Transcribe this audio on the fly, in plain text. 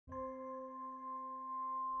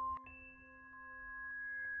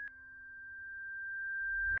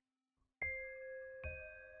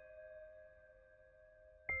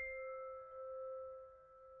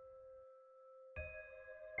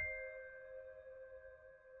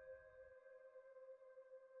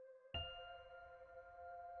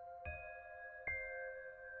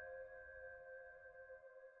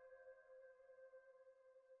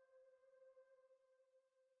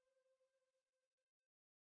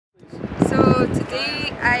So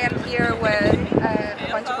today I am here with a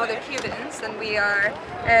bunch of other Cubans, and we are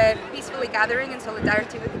peacefully gathering in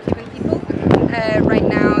solidarity with the Cuban people. Right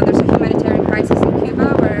now there's a humanitarian crisis in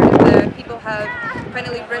Cuba where the people have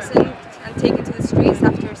finally risen and taken to the streets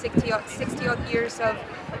after 60 odd years of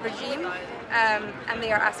regime, and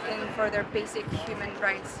they are asking for their basic human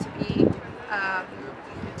rights to be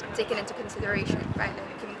taken into consideration by the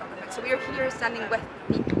Cuban government. So we are here standing with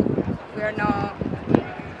people. We are not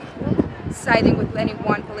siding with any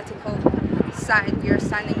one political side. We are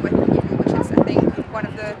standing with the people, which is, I think, one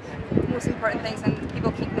of the most important things, and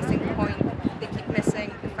people keep missing the point. They keep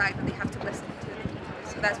missing the fact that they have to listen to the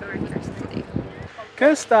people. So that's why we're here today. Can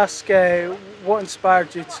I just ask what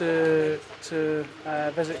inspired you to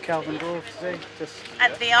visit Kelvin Grove today?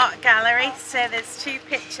 At the art gallery, so there's two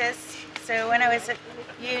pictures. So when I was at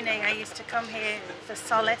uni, I used to come here for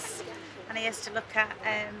solace, and I used to look at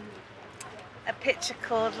a picture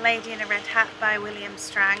called Lady in a Red Hat by William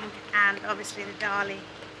Strang, and obviously the Dali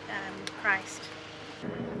Christ.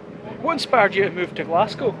 What inspired you to move to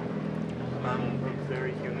Glasgow? A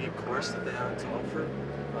very unique course that they had to offer,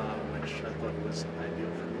 which I thought was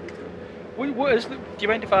ideal for me to do. What is do you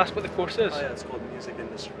mind if I ask what the course is? Oh yeah, it's called Music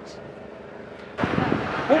Industries.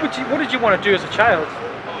 What did you want to do as a child?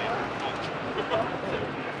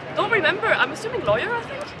 Don't remember. I'm assuming lawyer, I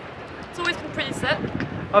think. It's always been pretty set.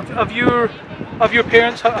 Have your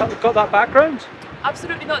parents got that background?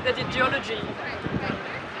 Absolutely not. They did geology.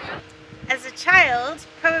 As a child,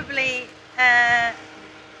 probably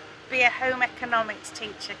be a home economics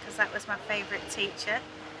teacher, because that was my favourite teacher.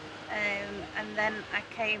 And then I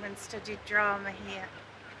came and studied drama here.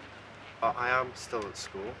 I am still at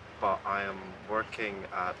school, but I am working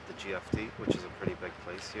at the GFT, which is a pretty big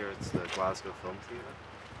place here. It's the Glasgow Film Theatre.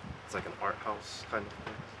 It's like an art house kind of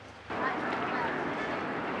place.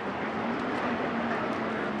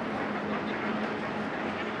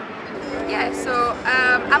 Yeah, so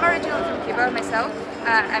I'm originally from Cuba myself.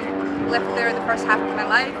 I've lived there the first half of my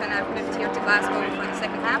life, and I've moved here to Glasgow for the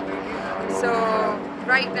second half. So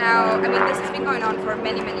right now, I mean, this has been going on for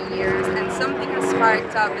many, many years, and something has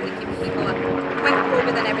sparked up in the Cuban people with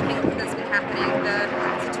COVID and everything that's been happening.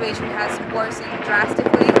 The situation has worsened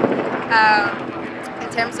drastically in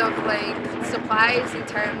terms of like supplies, in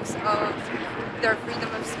terms of their freedom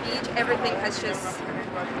of speech. Everything has just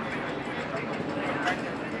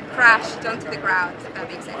crashed onto the ground, if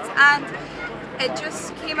that makes sense. And it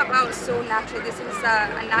just came about so naturally. This is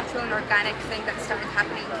a natural and organic thing that started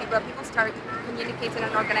happening in Cuba. People started communicating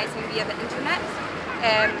and organizing via the internet,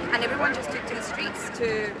 and everyone just took to the streets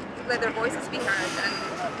to let their voices be heard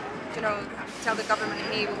and, you know, tell the government,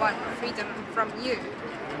 hey, we want freedom from you.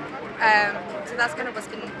 So that's kind of what's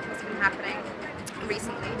been happening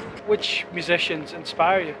recently. Which musicians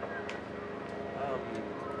inspire you?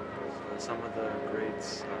 Some of the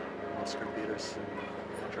greats, Oscar Peterson,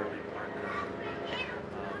 Charlie Parker,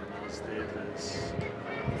 Miles Davis,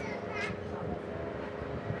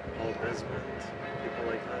 Paul Desmond, people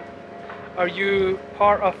like that. Are you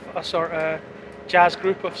part of a sort of jazz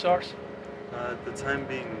group of sorts? At the time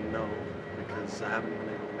being, no, because I haven't been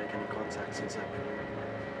able to make any contact since I've been here.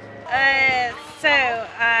 So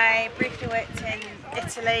I briefly worked in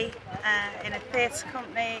Italy in a theatre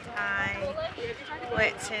company. I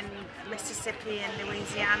worked in Mississippi and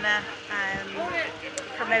Louisiana,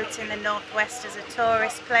 promoting the Northwest as a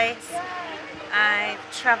tourist place. I've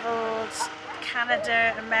travelled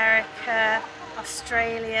Canada, America,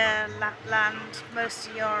 Australia, Lapland, most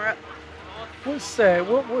of Europe.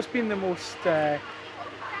 What's been the most?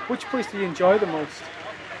 Which place do you enjoy the most?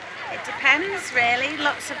 It depends, really.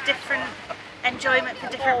 Lots of different enjoyment for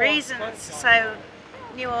different reasons. So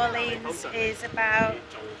New Orleans is about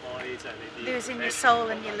losing your soul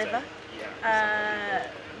and your liver.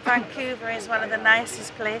 Vancouver is one of the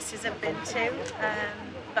nicest places I've been to,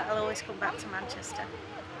 but I'll always come back to Manchester.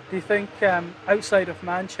 Do you think outside of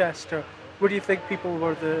Manchester, where do you think people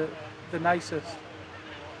were the nicest?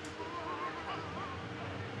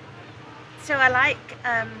 So I like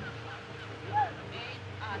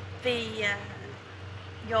the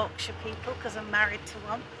Yorkshire people, because I'm married to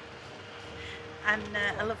one, and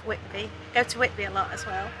I love Whitby. Go to Whitby a lot as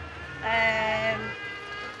well.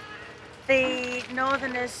 The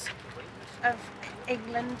northerners of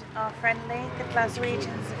England are friendly. The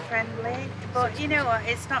Glaswegians are friendly, but you know what?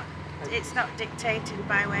 It's not dictated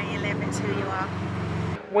by where you live. It's who you are.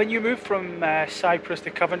 When you moved from Cyprus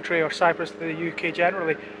to Coventry, or Cyprus to the UK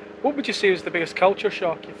generally, what would you say was the biggest culture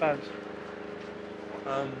shock you found?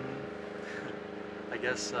 I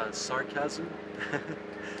guess sarcasm.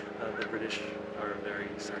 The British are very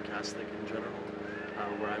sarcastic in general.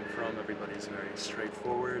 Where I'm from, everybody's very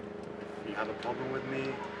straightforward. If you have a problem with me,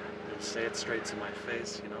 you'll say it straight to my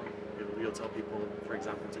face, you know. You'll tell people, for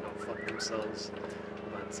example, to go fuck themselves.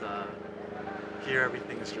 But here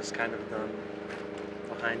everything is just kind of done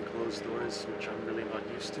behind closed doors, which I'm really not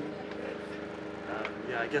used to.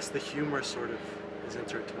 Yeah, I guess the humor sort of is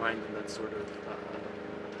intertwined in that sort of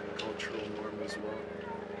cultural norm as well.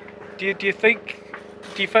 Do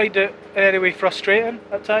you find it in any way frustrating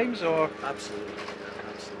at times, or? Absolutely,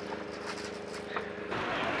 yeah, absolutely.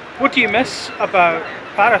 What do you miss about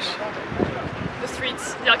Paris? The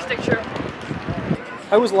streets, the architecture.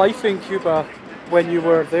 How was life in Cuba when you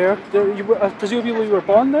were there? Presumably you were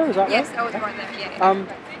born there, is that right? Yes, I was born there, yeah.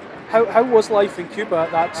 How was life in Cuba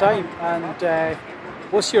at that time, and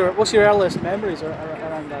what's your earliest memories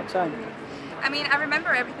around that time? I mean, I remember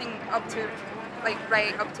everything up to, like,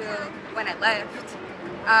 right up to when I left.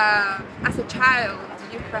 As a child,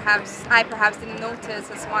 I perhaps didn't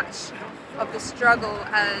notice as much of the struggle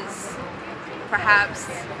as perhaps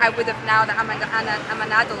I would have now that I'm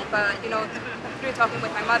an adult. But you know, through talking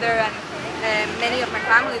with my mother and many of my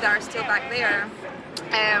family that are still back there,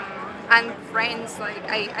 and friends, like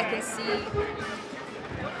I can see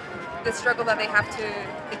the struggle that they have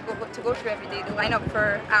to go through every day. They line up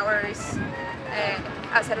for hours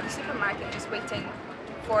outside of the supermarket, just waiting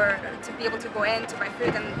to be able to go in to buy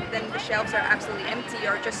food, and then the shelves are absolutely empty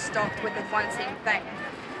or just stocked with the one same thing.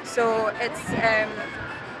 So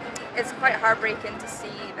it's quite heartbreaking to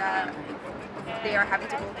see that they are having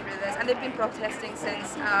to go through this, and they've been protesting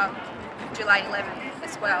since July 11th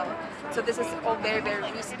as well. So this is all very, very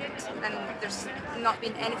recent, and there's not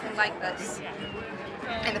been anything like this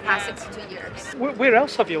in the past 62 years. Where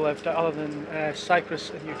else have you lived other than Cyprus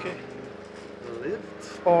and UK?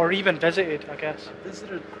 Lived? Or even visited, I guess? I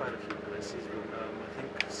visited quite a few places, but I think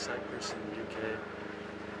Cyprus and the UK.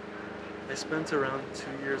 I spent around 2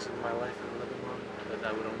 years of my life in Lebanon, but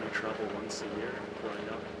I would only travel once a year growing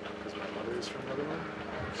up because my mother is from Lebanon.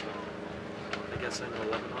 So I guess I know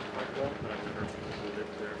Lebanon quite well, but I've never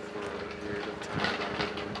lived there for a period of time.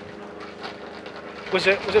 Was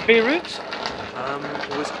it Beirut?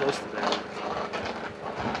 It was close to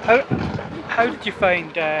there. How did you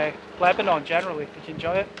find Lebanon generally? Did you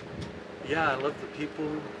enjoy it? Yeah, I love the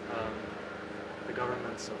people. The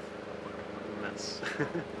government's a mess.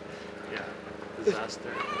 Yeah,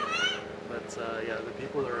 disaster. But yeah, the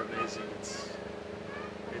people are amazing.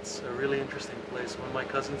 It's a really interesting place. One of my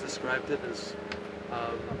cousins described it as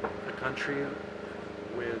a country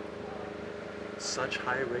with such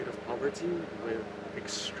high rate of poverty, with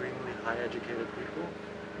extremely high educated people,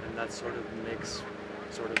 and that sort of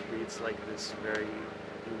breeds like this very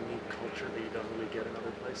unique culture that you don't really get in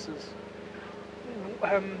other places.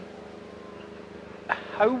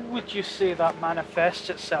 How would you say that manifests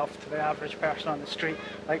itself to the average person on the street?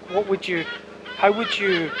 Like, how would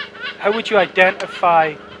you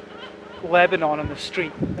identify Lebanon on the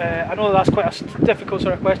street? I know that's quite a difficult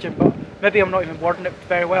sort of question, but maybe I'm not even wording it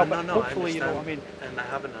very well. But no, hopefully, you know what I mean. And I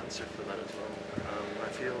have an answer for that as well. I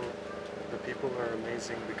feel the people are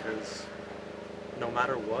amazing because no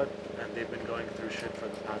matter what, and they've been going through shit for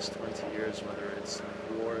the past 20 years, whether it's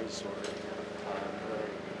wars or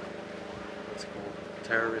what's it called,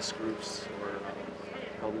 terrorist groups, or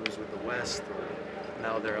problems with the West, or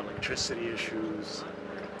now their electricity issues,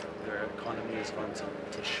 their economy has gone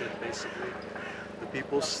to shit basically. The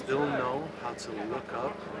people still know how to look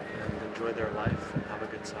up and enjoy their life and have a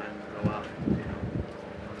good time and go out. You know?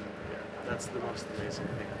 Yeah, that's the most amazing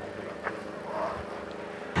thing I think about Cuba.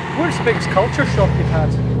 What's the biggest culture shock you've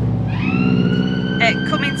had?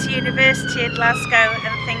 Coming to university in Glasgow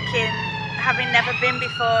and thinking, having never been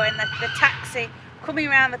before, in the taxi, coming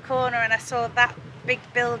around the corner and I saw that big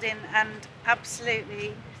building and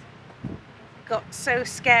absolutely got so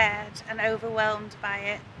scared and overwhelmed by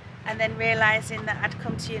it, and then realising that I'd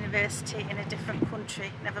come to university in a different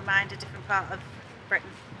country, never mind a different part of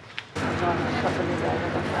Britain.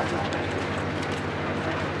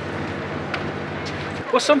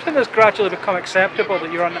 What's something that's gradually become acceptable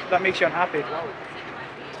that makes you unhappy?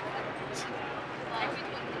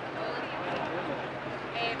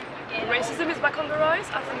 Racism is back on the rise.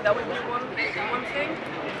 I think that would be one thing.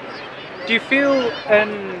 Do you feel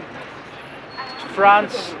in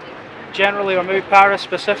France generally, or maybe Paris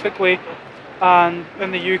specifically, and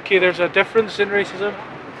in the UK there's a difference in racism?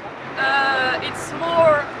 It's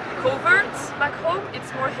more covert back home,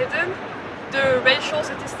 it's more hidden. The racial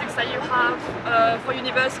statistics that you have for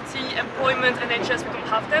university, employment, NHS, we don't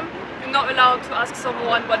have them. You're not allowed to ask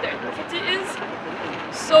someone what their ethnicity is.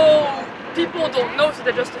 So people don't know, so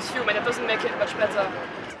they just assume, and it doesn't make it much better.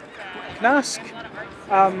 Can I ask,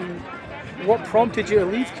 what prompted you to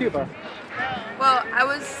leave Cuba? Well, I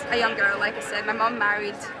was a young girl, like I said. My mom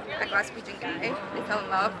married a Glaswegian guy. They fell in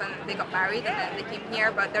love and they got married and then they came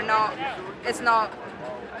here, but it's not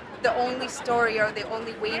the only story or the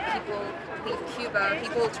only way people leave Cuba.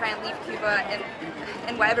 People try and leave Cuba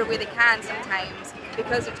in whatever way they can sometimes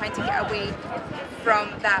because they're trying to get away from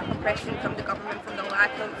that oppression from the government, from the lack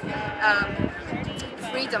of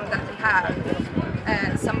freedom that they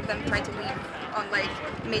have. Some of them try to leave on like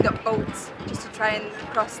made-up boats just to try and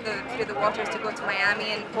cross through the waters to go to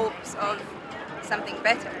Miami in hopes of something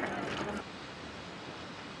better.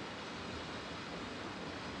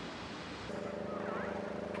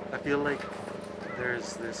 I feel like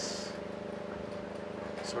there's this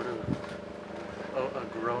sort of a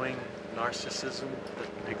growing narcissism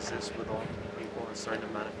that exists with all people and starting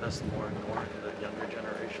to manifest more and more in the younger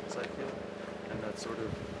generations, I feel. And that sort of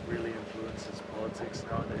really influences politics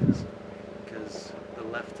nowadays. Because the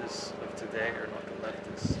leftists of today are not the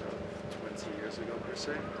leftists of 20 years ago per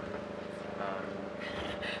se.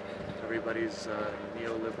 Everybody's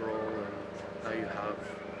neoliberal, and now you have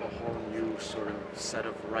a whole new sort of set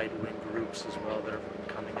of right-wing groups as well that are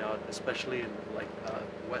coming out, especially in like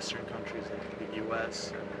Western countries like the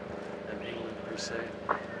US and England per se.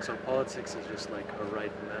 So politics is just like a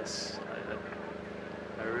right mess.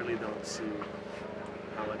 I really don't see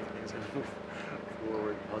how anything's going to move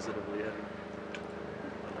forward positively. And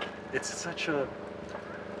it's such a...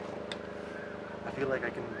 I feel like I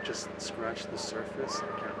can just scratch the surface.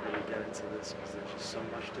 I can't really get into this because there's just so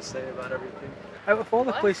much to say about everything. Out of all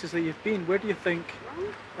the places that you've been, where do you think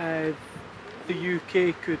the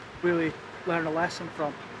UK could really learn a lesson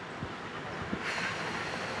from?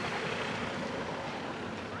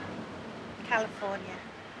 California.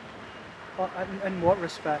 Well, in what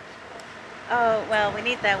respect? Oh, well, we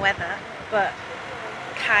need their weather, but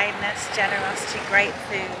kindness, generosity, great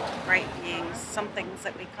food, great views, some things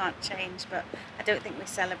that we can't change, but I don't think we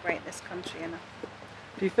celebrate this country enough.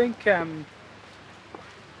 Do you think,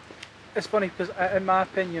 it's funny because in my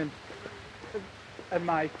opinion, in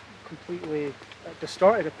my completely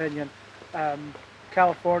distorted opinion,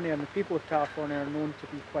 California and the people of California are known to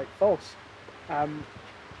be quite false.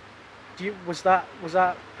 Was that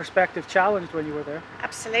perspective challenged when you were there?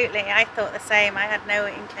 Absolutely, I thought the same. I had no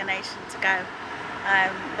inclination to go,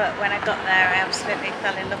 but when I got there, I absolutely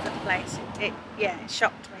fell in love with the place. It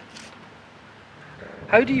shocked me.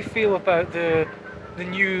 How do you feel about the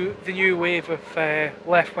new wave of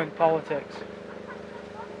left-wing politics?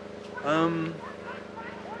 I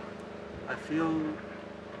feel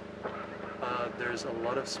there's a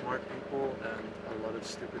lot of smart people and a lot of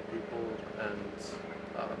stupid people, and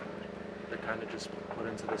they're kind of just put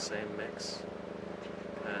into the same mix.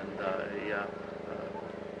 And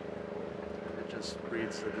it just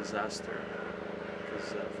breeds a disaster.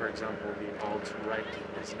 Because, for example, the alt-right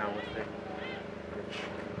is now a thing, which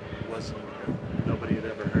wasn't, nobody had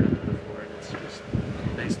ever heard of it before, and it's just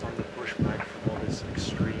based on the pushback from all this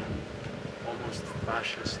extreme, almost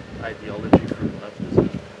fascist ideology from leftism,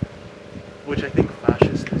 which I think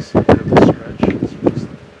fascist is a bit of a stretch. It's just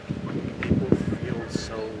people feel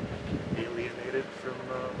so alienated from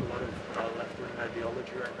a lot of left-wing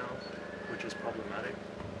ideology right now, which is problematic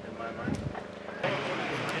in my mind.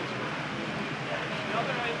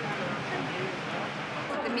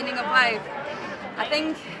 The meaning of life. I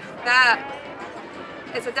think that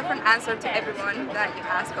it's a different answer to everyone that you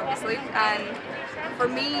ask, obviously. And for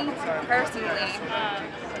me personally,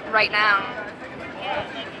 right now,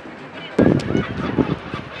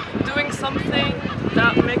 doing something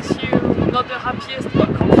that makes you not the happiest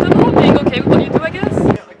but comfortable, being okay with what you do, I guess.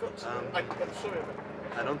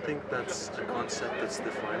 I don't think that's a concept that's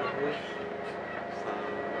definable.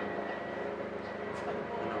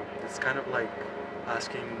 It's kind of like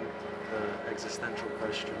asking the existential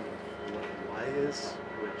question, what why is,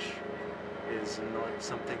 which is not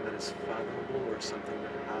something that is fathomable or something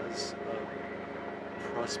that has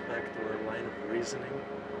a prospect or a line of reasoning.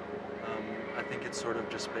 I think it's sort of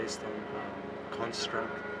just based on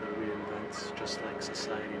construct that we invent, just like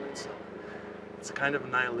society in itself. It's a kind of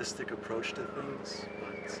nihilistic approach to things,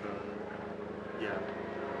 but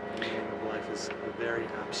the meaning of life is a very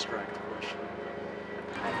abstract question.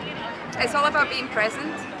 It's all about being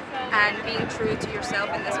present and being true to yourself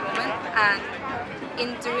in this moment, and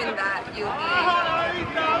in doing that you'll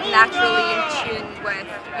be naturally in tune with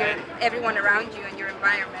everyone around you and your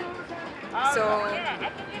environment. So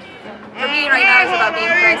for me right now it's about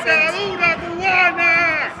being present,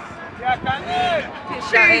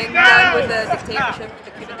 shutting down with the dictatorship,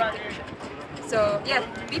 the Cuban dictatorship. So yeah,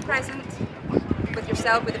 be present with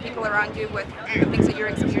yourself, with the people around you, with the things that you're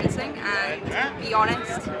experiencing, and be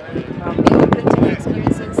honest, be open to new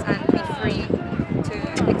experiences, and be free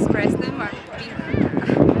express them, or be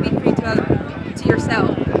free to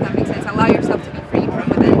yourself, if that makes sense. Allow yourself to be free from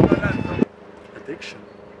within. Addiction,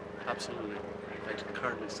 absolutely. I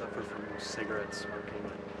currently suffer from cigarette smoking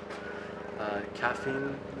and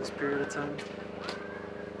caffeine this period of time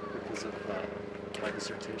because of my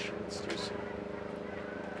dissertation and stuff.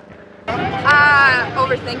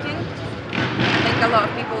 Overthinking. I think a lot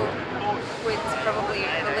of people would probably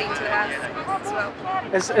relate to that as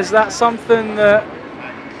well. Is that something that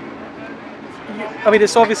I mean,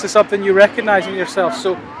 it's obviously something you recognise in yourself.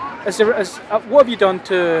 So, what have you done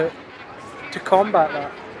to combat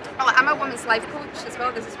that? Well, I'm a women's life coach as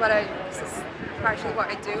well. This is partially what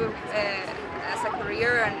I do as a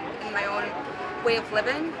career and in my own way of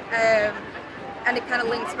living. And it kind of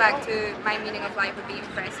links back to my meaning of life of being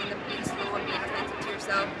present and being slow and being attentive to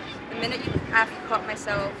yourself. The minute I've caught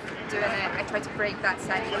myself doing it, I try to break that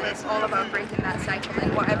cycle. It's all about breaking that cycle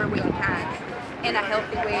in whatever way you can, in a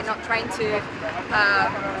healthy way, not trying to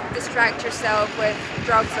distract yourself with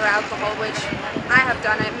drugs or alcohol, which I have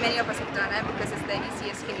done it, many of us have done it because it's the easy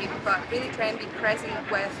escape, but really try and be present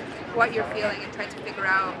with what you're feeling and try to figure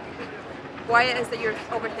out why it is that you're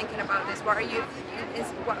overthinking about this. What are you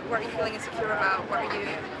feeling insecure about? What are you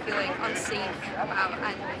feeling unsafe about?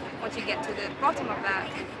 And once you get to the bottom of that,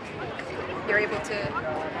 you're able to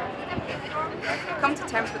come to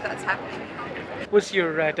terms with that's happening. What's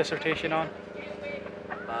your dissertation on?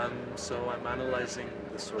 So I'm analyzing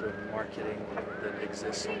the sort of marketing that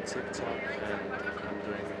exists on TikTok, and I'm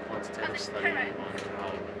doing a quantitative study on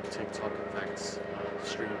how TikTok affects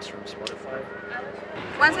streams from Spotify.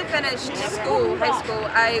 Once I finished high school,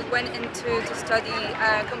 I went to study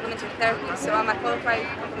complementary therapy. So I'm a qualified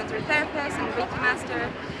complementary therapist and Reiki master.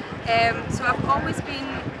 So I've always been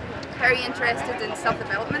very interested in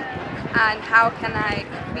self-development and how can I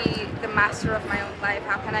be the master of my own life?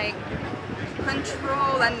 How can I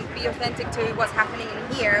control and be authentic to what's happening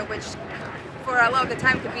in here, which for a lot of the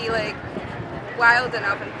time could be like wild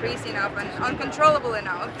enough and crazy enough and uncontrollable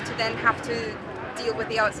enough to then have to deal with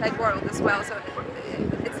the outside world as well. So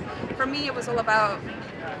for me it was all about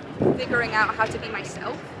figuring out how to be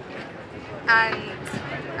myself, and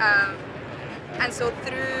so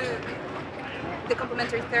through the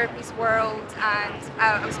complementary therapies world, and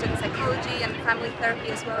I was studying psychology and family therapy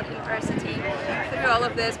as well at university. Through all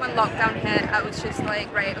of this, when lockdown hit, I was just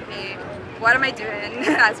like, right, okay, what am I doing?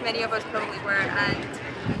 As many of us probably were, and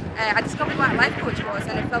I discovered what a life coach was,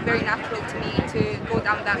 and it felt very natural to me to go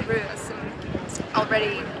down that route. As I'm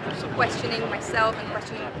already questioning myself and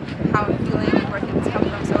questioning how I'm feeling and where things come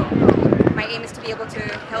from. So my aim is to be able to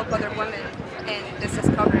help other women in this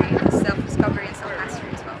discovery, this self-discovery and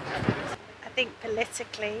self-mastery as well. I think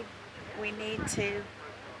politically we need to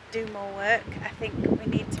do more work. I think we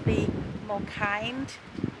need to be more kind.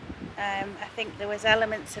 I think there was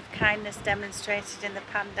elements of kindness demonstrated in the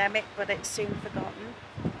pandemic, but it's soon forgotten.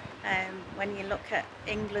 When you look at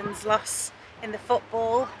England's loss in the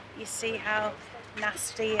football, you see how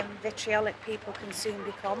nasty and vitriolic people can soon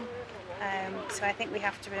become. So I think we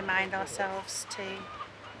have to remind ourselves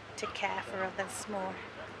to care for others more.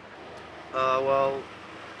 Well,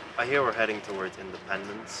 I hear we're heading towards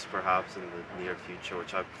independence, perhaps in the near future,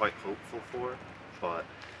 which I'm quite hopeful for, but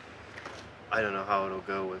I don't know how it'll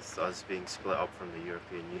go with us being split up from the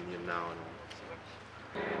European Union now and all.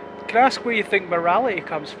 So. Can I ask where you think morality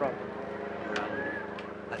comes from? Morality.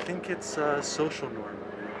 I think it's a social norm.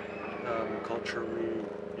 Culturally,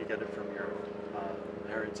 you get it from your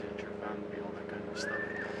heritage, your family, all that kind of stuff.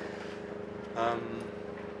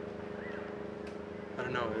 I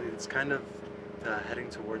don't know, it's kind of heading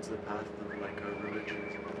towards the path of like a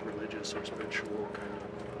religious or spiritual kind of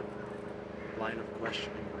line of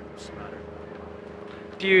questioning groups matter.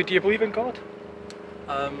 Do you believe in God?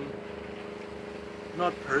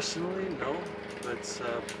 Not personally, no, but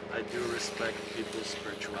I do respect people's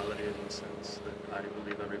spirituality in the sense that I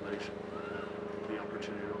believe everybody should have the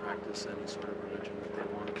opportunity to practice any sort of religion that they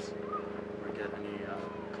want, or get any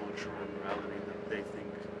culture or morality that they think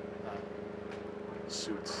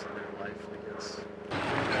suits their life, I guess.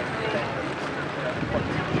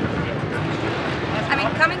 I mean,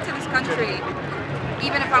 coming to this country,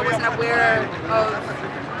 even if I wasn't aware of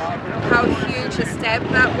how huge a step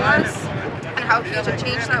that was and how huge a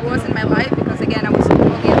change that was in my life, because again, I was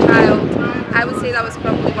only a child, I would say that was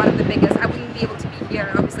probably one of the biggest. I wouldn't be able to be here,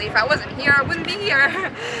 obviously. If I wasn't here, I wouldn't be here.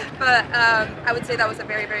 But I would say that was a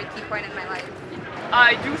very, very key point in my life.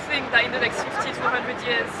 I do think that in the next 50 to 100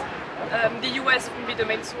 years, the US will be the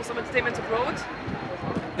main source of entertainment abroad.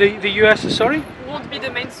 The US, sorry? Won't be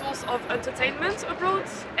the main source of entertainment abroad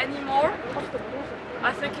anymore.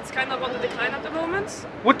 I think it's kind of on the decline at the moment.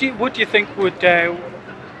 What do you think would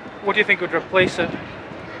what do you think would replace it?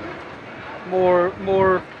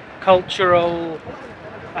 More cultural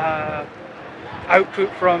output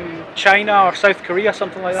from China or South Korea,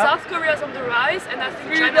 something like that? South Korea is on the rise, and I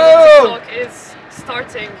think China TikTok is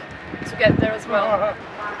starting to get there as well.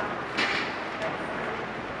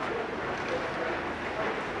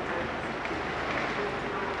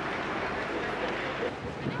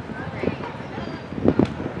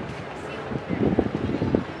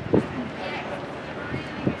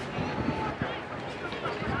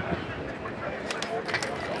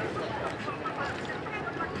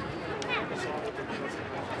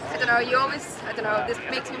 I don't know, this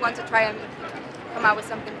makes me want to try and come out with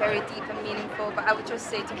something very deep and meaningful, but I would just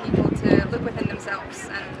say to people to look within themselves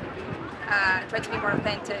and try to be more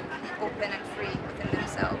authentic, open and free within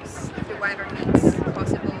themselves through whatever means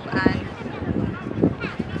possible.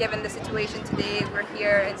 And given the situation today, we're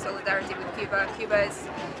here in solidarity with Cuba. Cuba is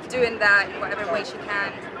doing that in whatever way she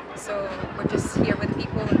can, so we're just here with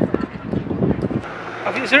people and for the people.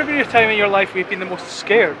 Has there been a time in your life where you've been the most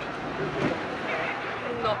scared?